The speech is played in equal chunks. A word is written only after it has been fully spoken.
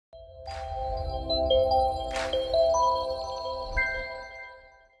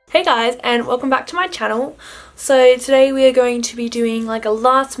Hey guys, and welcome back to my channel. So today we are going to be doing like a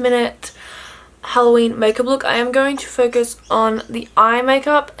last minute Halloween makeup look. I am going to focus on the eye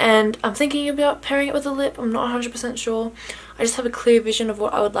makeup and I'm thinking about pairing it with a lip. I'm not 100% sure. I just have a clear vision of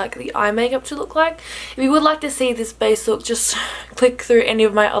what I would like the eye makeup to look like. If you would like to see this base look, just click through any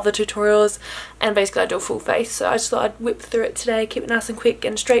of my other tutorials and basically I do a full face. So I just thought I'd whip through it today, keep it nice and quick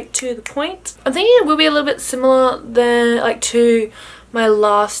and straight to the point. I'm thinking it will be a little bit similar to my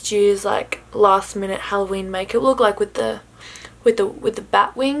last year's last minute Halloween makeup look, like with the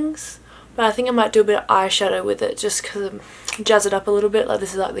bat wings. But I think I might do a bit of eyeshadow with it just because jazz it up a little bit, like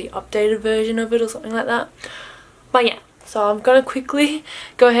this is like the updated version of it or something like that. But yeah, so I'm gonna quickly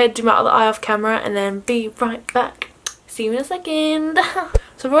go ahead, do my other eye off camera and then be right back. See you in a second.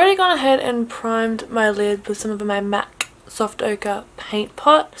 So I've already gone ahead and primed my lid with some of my MAC soft ochre paint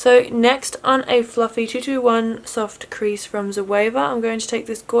pot. So next, on a fluffy 221 soft crease from Zoeva, I'm going to take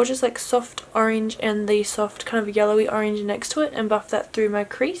this gorgeous soft orange and the soft kind of yellowy orange next to it and buff that through my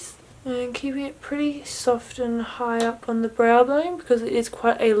crease. And keeping it pretty soft and high up on the brow bone because it is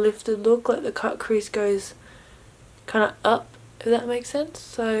quite a lifted look, like the cut crease goes kind of up, if that makes sense.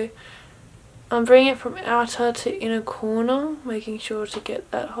 So I'm bringing it from outer to inner corner, making sure to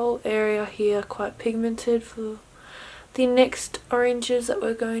get that whole area here quite pigmented for the next oranges that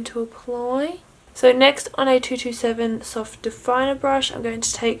we're going to apply. So next, on a 227 soft definer brush, I'm going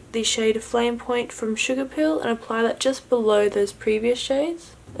to take the shade Flame Point from Sugar Pill and apply that just below those previous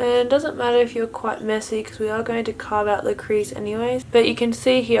shades. And it doesn't matter if you're quite messy because we are going to carve out the crease anyways. But you can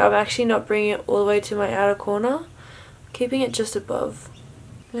see here I'm actually not bringing it all the way to my outer corner, keeping it just above.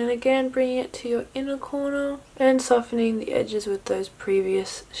 And again, bringing it to your inner corner and softening the edges with those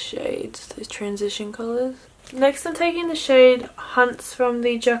previous shades, those transition colours. Next, I'm taking the shade Hunts from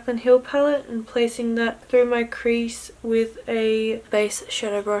the Jaclyn Hill palette and placing that through my crease with a base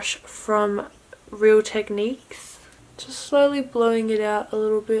shadow brush from Real Techniques. Just slowly blowing it out a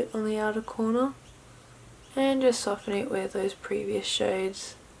little bit on the outer corner and just softening it with those previous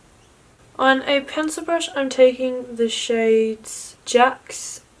shades. On a pencil brush, I'm taking the shades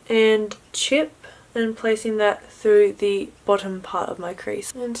Jax and Chip and placing that through the bottom part of my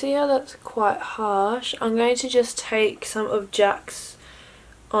crease. And see how that's quite harsh? I'm going to just take some of Jax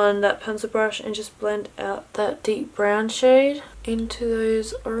on that pencil brush and just blend out that deep brown shade into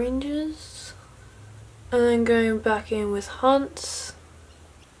those oranges. And then going back in with Hunts.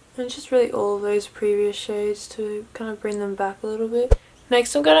 And just really all of those previous shades to kind of bring them back a little bit.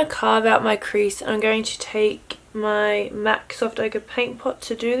 Next, I'm going to carve out my crease and I'm going to take my MAC Soft Ochre paint pot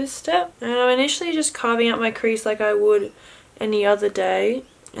to do this step. And I'm initially just carving out my crease like I would any other day.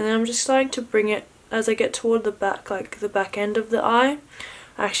 And then I'm just starting to bring it as I get toward the back, like the back end of the eye.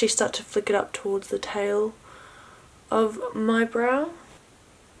 I actually start to flick it up towards the tail of my brow.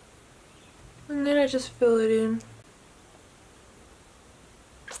 And then I just fill it in.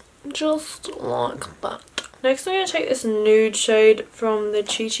 Just like that. Next, I'm going to take this nude shade from the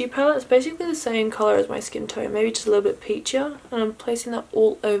Chi Chi palette. It's basically the same colour as my skin tone, maybe just a little bit peachier. And I'm placing that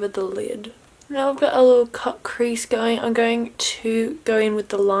all over the lid. Now I've got a little cut crease going. I'm going to go in with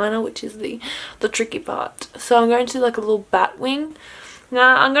the liner, which is the tricky part. So I'm going to do like a little bat wing.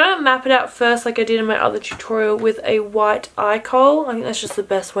 Now I'm going to map it out first like I did in my other tutorial with a white eye kohl. I think that's just the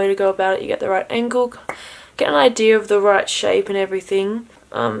best way to go about it. You get the right angle, get an idea of the right shape and everything.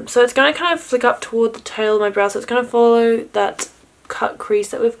 So it's going to kind of flick up toward the tail of my brow, so it's going to follow that cut crease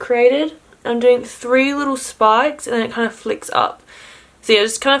that we've created. I'm doing 3 little spikes and then it kind of flicks up. So yeah,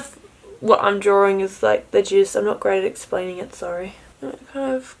 just kind of what I'm drawing is like the gist. I'm not great at explaining it, sorry. And it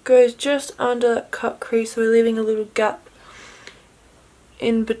kind of goes just under that cut crease, so we're leaving a little gap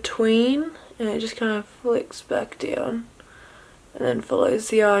in between and it just kind of flicks back down and then follows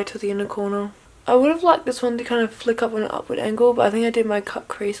the eye to the inner corner. I would have liked this one to kind of flick up on an upward angle, but I think I did my cut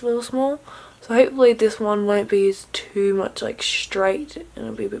crease a little small. So hopefully this one won't be as too much straight and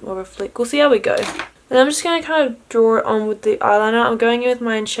it'll be a bit more of a flick. We'll see how we go. And I'm just going to kind of draw it on with the eyeliner. I'm going in with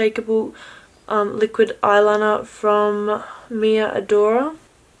my Unshakable liquid eyeliner from Mia Adora.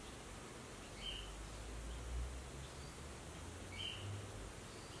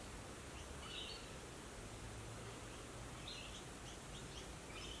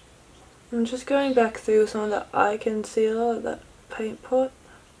 I'm just going back through some of that eye concealer, that paint pot,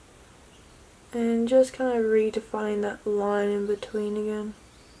 and just kind of redefining that line in between again.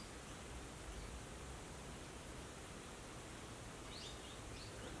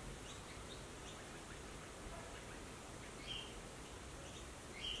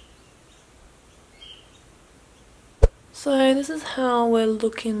 So this is how we're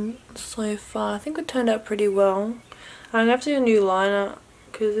looking so far. I think it turned out pretty well. I'm going to have to do a new liner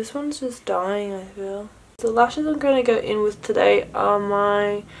because this one's just dying, I feel. The lashes I'm going to go in with today are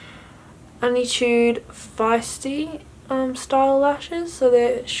my Unitude Feisty style lashes. So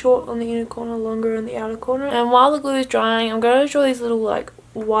they're short on the inner corner, longer on the outer corner. And while the glue is drying, I'm going to draw these little like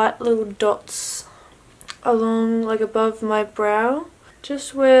white little dots along like above my brow.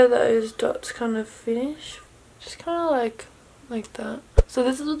 Just where those dots kind of finish. Just kind of like that. So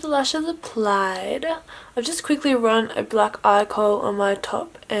this is with the lashes applied. I've just quickly run a black eye kohl on my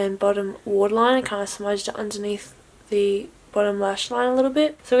top and bottom waterline and kind of smudged it underneath the bottom lash line a little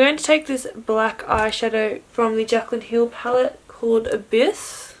bit. So I'm going to take this black eyeshadow from the Jaclyn Hill palette called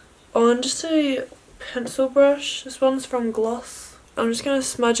Abyss on just a pencil brush. This one's from Gloss. I'm just going to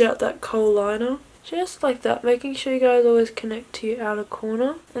smudge out that kohl liner. Just like that, making sure you guys always connect to your outer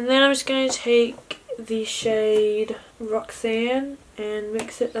corner. And then I'm just going to take the shade Roxanne and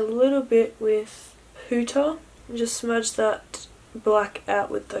mix it a little bit with Huta and just smudge that black out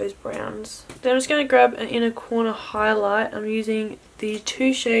with those browns. Then I'm just going to grab an inner corner highlight. I'm using the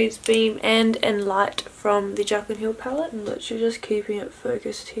two shades Beam and Light from the Jaclyn Hill palette and literally just keeping it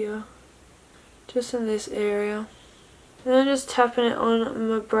focused here, just in this area. And then just tapping it on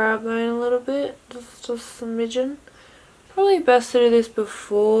my brow bone a little bit, just a smidgen. Probably best to do this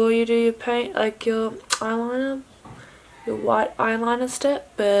before you do your paint, like your eyeliner, your white eyeliner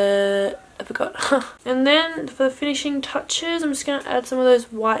step, but I forgot. And then for the finishing touches, I'm just going to add some of those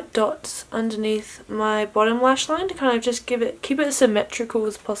white dots underneath my bottom lash line to kind of just keep it as symmetrical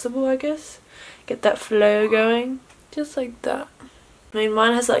as possible, I guess. Get that flow going, just like that. I mean,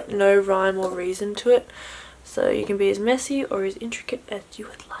 mine has like no rhyme or reason to it, so you can be as messy or as intricate as you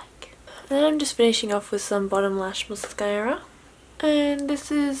would like. And then I'm just finishing off with some bottom lash mascara. And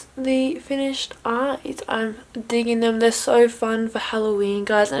this is the finished eyes. I'm digging them. They're so fun for Halloween,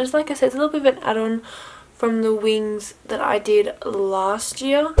 guys. And it's like I said, it's a little bit of an add-on from the wings that I did last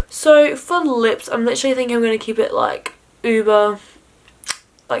year. So for lips, I'm literally thinking I'm going to keep it like uber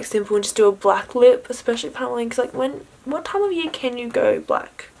like simple and just do a black lip, especially for Halloween, because like what time of year can you go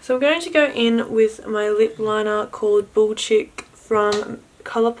black? So I'm going to go in with my lip liner called Bull Chick from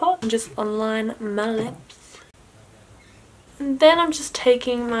Colourpop and just align my lips. And then I'm just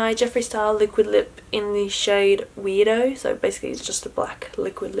taking my Jeffree Star liquid lip in the shade Weirdo. So basically it's just a black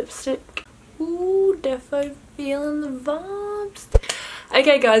liquid lipstick. Ooh, defo feeling the vibes.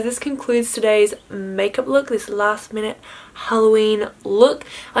 Okay guys, this concludes today's makeup look, this last minute Halloween look.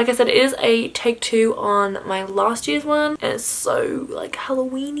 Like I said, it is a take two on my last year's one, and it's so like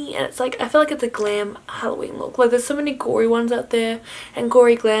Halloweeny, and it's like, I feel like it's a glam Halloween look. Like there's so many gory ones out there and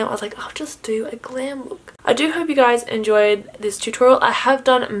gory glam. I was like, I'll just do a glam look. I do hope you guys enjoyed this tutorial. I have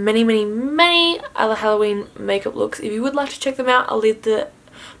done many other Halloween makeup looks. If you would like to check them out, I'll leave the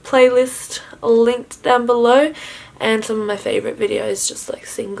playlist linked down below, and some of my favourite videos just like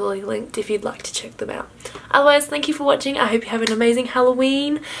singly linked if you'd like to check them out. Otherwise, thank you for watching. I hope you have an amazing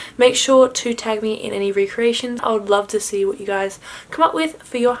Halloween. Make sure to tag me in any recreations. I would love to see what you guys come up with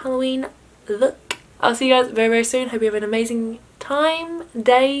for your Halloween look. I'll see you guys very soon. Hope you have an amazing time,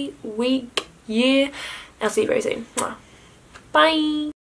 day, week, year. I'll see you very soon. Bye.